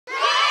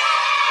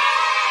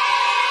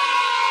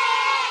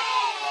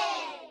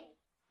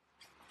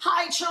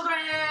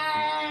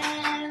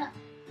children!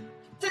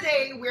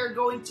 Today we're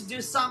going to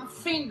do some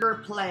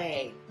finger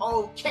play,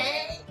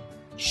 okay?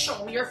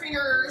 Show me your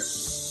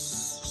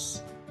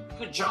fingers.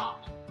 Good job.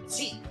 Let's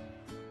see.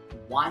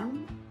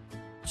 1,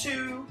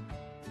 2,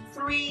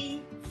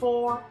 3,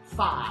 4,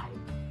 5.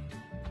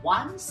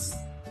 Once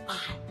I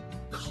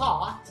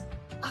caught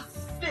a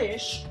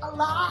fish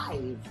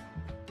alive.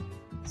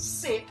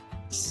 6,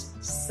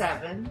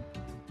 7,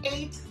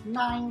 8,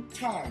 9,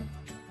 10.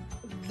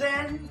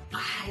 Then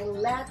I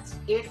let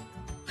it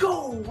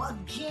go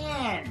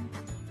again.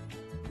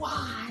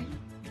 Why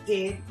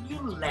did you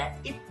let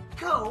it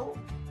go?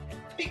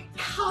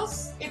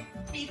 Because it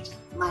bit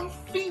my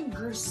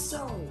finger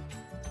so.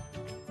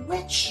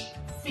 Which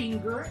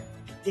finger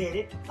did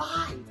it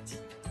bite?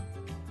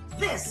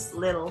 This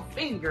little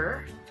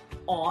finger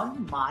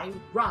on my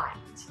right.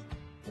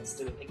 Let's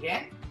do it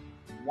again.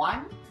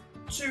 1,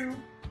 2,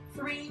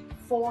 3,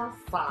 4,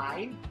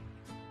 5.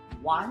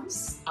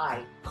 Once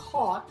I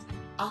caught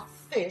a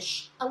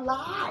fish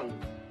alive.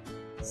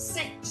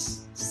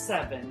 6,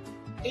 7,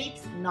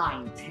 8,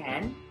 9,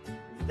 10.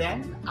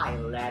 Then I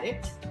let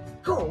it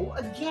go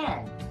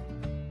again.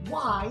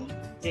 Why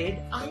did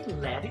I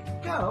let it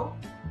go?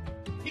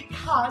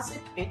 Because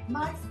it bit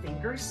my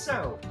finger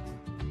so.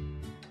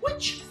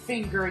 Which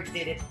finger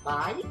did it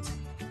bite?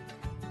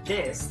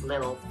 This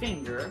little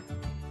finger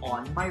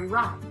on my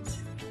right.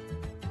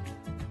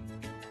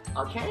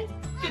 Okay?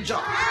 Good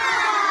job!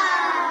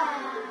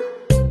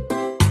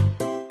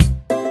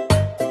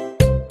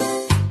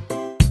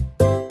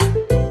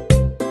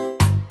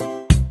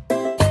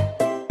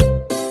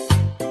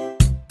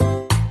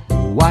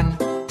 One,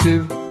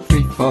 2,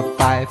 3, 4,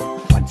 5.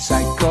 Once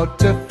I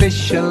caught a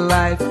fish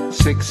alive.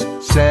 6,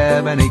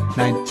 7, 8,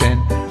 9,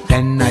 10.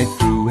 Then I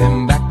threw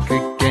him back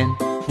again.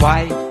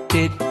 Why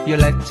did you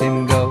let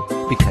him go?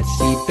 Because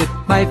he bit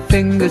my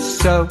finger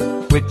so.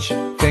 Which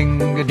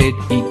finger did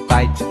he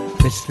bite?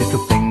 This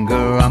little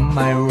finger on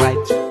my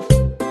right.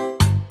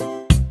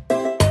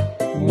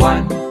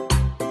 1,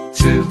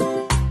 2,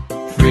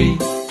 3,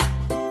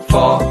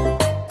 4,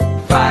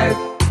 5,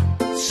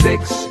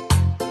 6,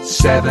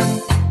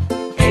 7,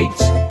 8,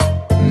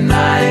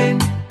 9,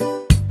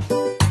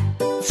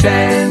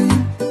 10.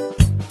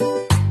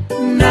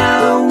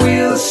 Now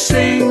we'll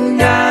sing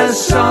our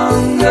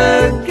song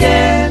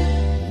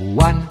again.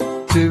 1,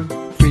 2,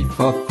 3,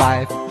 4,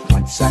 5.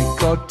 Once I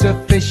caught a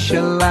fish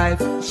alive.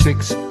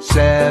 6,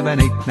 7,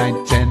 8,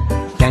 9, 10.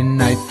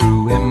 Then I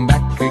threw him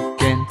back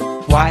again.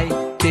 Why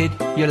did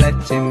you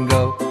let him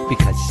go?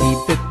 Because he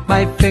bit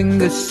my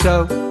finger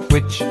so.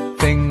 Which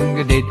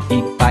finger did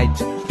he bite?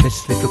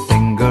 This little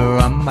finger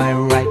on my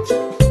right.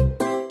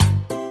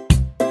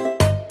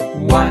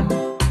 1,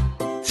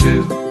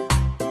 2,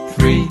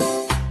 3,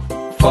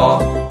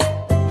 4,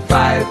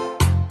 5,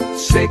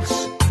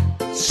 6,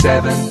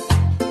 7,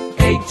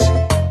 8,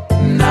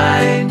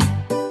 9,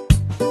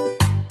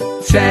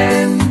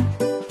 10.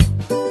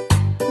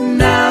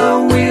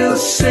 Now we'll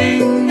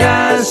sing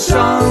our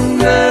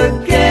song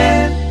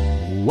again.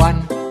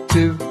 1,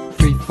 2,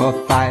 3, 4,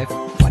 5.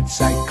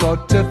 Once I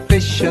caught a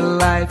fish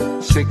alive.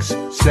 6,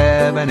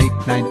 7, 8,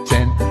 9,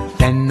 10.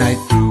 Then I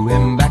threw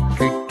him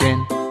back again.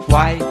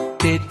 Why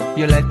did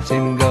you let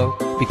him go?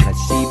 Because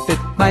he bit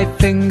my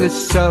finger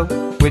so.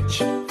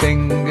 Which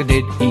finger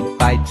did he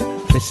bite?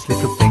 This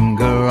little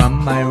finger on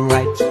my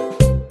right.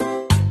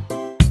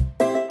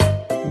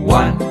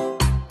 1,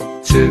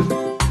 2,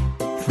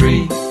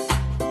 3,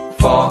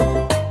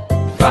 4,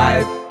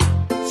 5,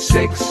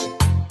 6,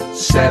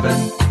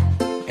 7,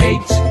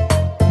 8,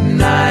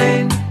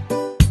 9,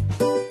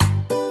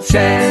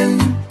 10.